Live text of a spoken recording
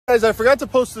Guys, I forgot to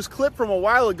post this clip from a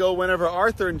while ago whenever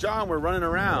Arthur and John were running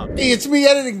around. Hey, it's me,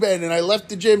 Editing Ben, and I left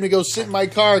the gym to go sit in my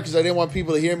car because I didn't want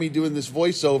people to hear me doing this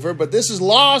voiceover, but this is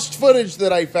lost footage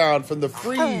that I found from the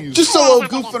freeze. Just a little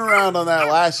goofing around on that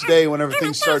last day whenever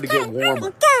things started to get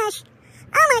warmer. Gosh.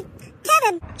 Oh my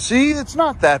God. See, it's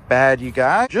not that bad, you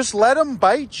guys. Just let him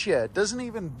bite you. It doesn't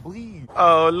even bleed.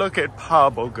 Oh, look at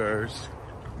Pobblegers.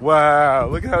 Wow,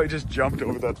 look at how he just jumped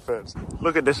over that fence.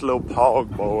 Look at this little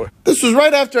pog boy. This was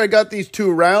right after I got these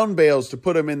 2 round bales to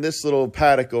put them in this little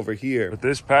paddock over here. But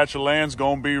this patch of land's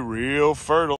gonna be real fertile.